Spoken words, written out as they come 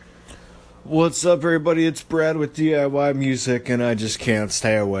What's up, everybody? It's Brad with DIY Music, and I just can't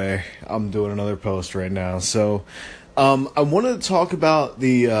stay away. I'm doing another post right now, so I wanted to talk about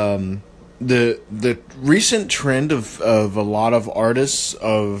the recent trend of a lot of artists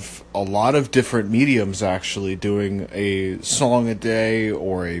of a lot of different mediums actually doing a song a day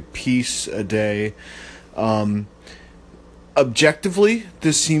or a piece a day. Um, Objectively,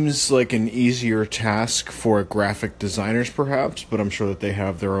 this seems like an easier task for graphic designers, perhaps, but I'm sure that they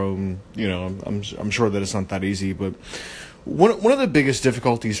have their own. I'm sure that it's not that easy. But one of the biggest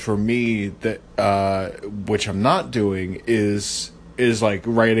difficulties for me that which I'm not doing is like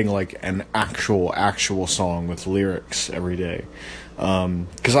writing like an actual song with lyrics every day.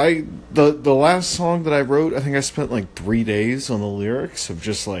 Because the last song that I wrote, I think I spent like 3 days on the lyrics of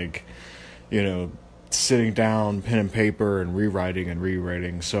just like, you know, sitting down, pen and paper, and rewriting and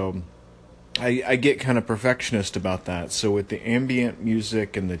rewriting. So I get kind of perfectionist about that. So with the ambient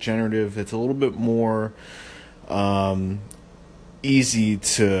music and the generative, it's a little bit more easy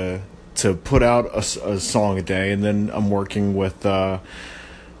to put out a song a day. And then I'm working with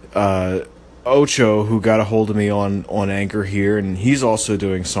Ocho, who got a hold of me on Anchor here, and he's also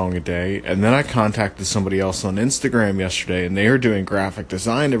doing song a day. And then I contacted somebody else on Instagram yesterday, and they are doing graphic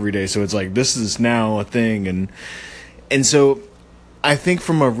design every day. So it's like this is now a thing, and so I think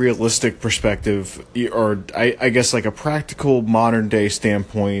from a realistic perspective, or I guess like a practical modern day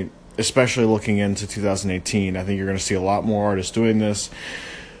standpoint, especially looking into 2018, I think you're going to see a lot more artists doing this.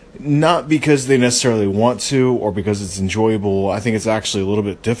 Not because they necessarily want to or because it's enjoyable. I think it's actually a little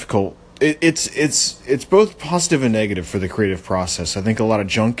bit difficult. It's both positive and negative for the creative process. I think a lot of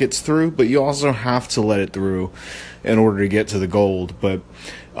junk gets through, but you also have to let it through in order to get to the gold. But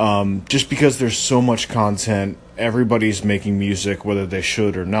just because there's so much content, everybody's making music, whether they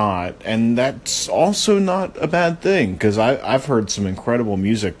should or not, and that's also not a bad thing. Because I've heard some incredible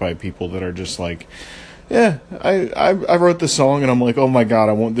music by people that are just like, yeah, I wrote this song and I'm like, oh my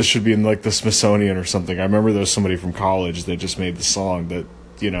god, this should be in like the Smithsonian or something. I remember there was somebody from college that just made the song that,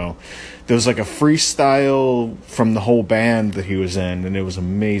 there was like a freestyle from the whole band that he was in, and it was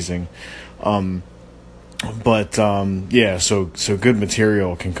amazing. Yeah, so good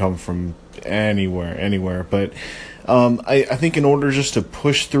material can come from anywhere. But I think in order just to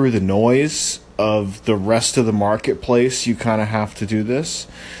push through the noise of the rest of the marketplace, you kind of have to do this.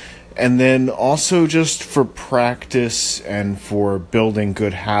 And then also just for practice and for building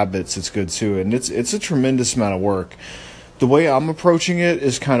good habits, it's good too. And it's a tremendous amount of work. The way I'm approaching it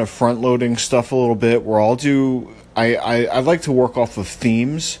is kind of front loading stuff a little bit, where I like to work off of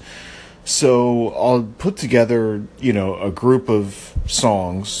themes. So I'll put together, a group of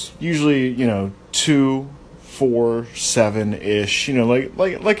songs, usually, 2, 4, 7-ish,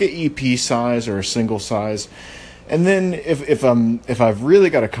 like an EP size or a single size. And then if I've really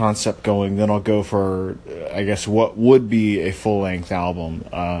got a concept going, then I'll go for, I guess, what would be a full length album.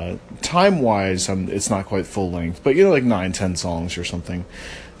 Time wise, it's not quite full length, but like 9-10 songs or something.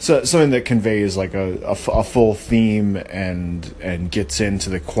 So something that conveys like a full theme and gets into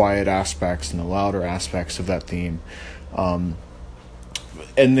the quiet aspects and the louder aspects of that theme. And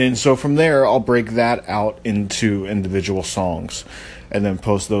then so from there, I'll break that out into individual songs, and then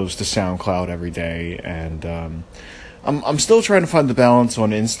post those to SoundCloud every day. And I'm still trying to find the balance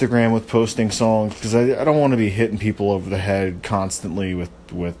on Instagram with posting songs, because I don't want to be hitting people over the head constantly with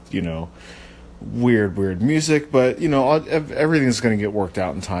weird music. But everything's going to get worked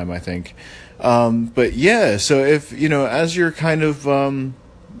out in time, I think. But yeah, so if as you're kind of going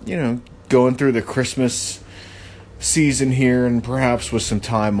through the Christmas season here, and perhaps with some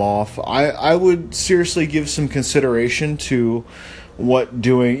time off, I would seriously give some consideration to what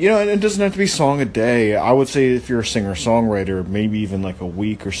doing, and it doesn't have to be song a day. I would say if you're a singer-songwriter, maybe even like a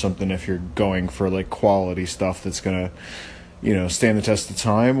week or something, if you're going for like quality stuff that's gonna stand the test of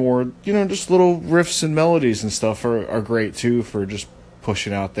time. Or just little riffs and melodies and stuff are great too for just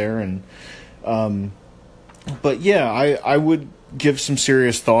pushing out there. And but yeah, I would give some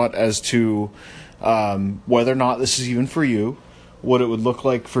serious thought as to whether or not this is even for you, what it would look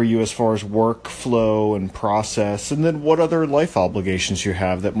like for you as far as workflow and process, and then what other life obligations you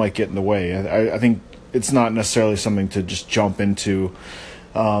have that might get in the way. I think it's not necessarily something to just jump into.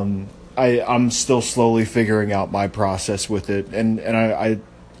 I'm still slowly figuring out my process with it, and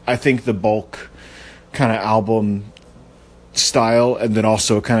I think the bulk kind of album style, and then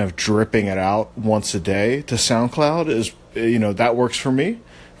also kind of dripping it out once a day to SoundCloud is, that works for me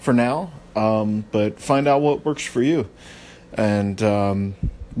for now. But find out what works for you. And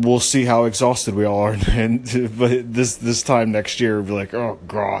we'll see how exhausted we all are. But this time next year, we'll be like, oh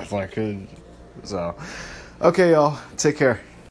god, so okay, y'all, take care.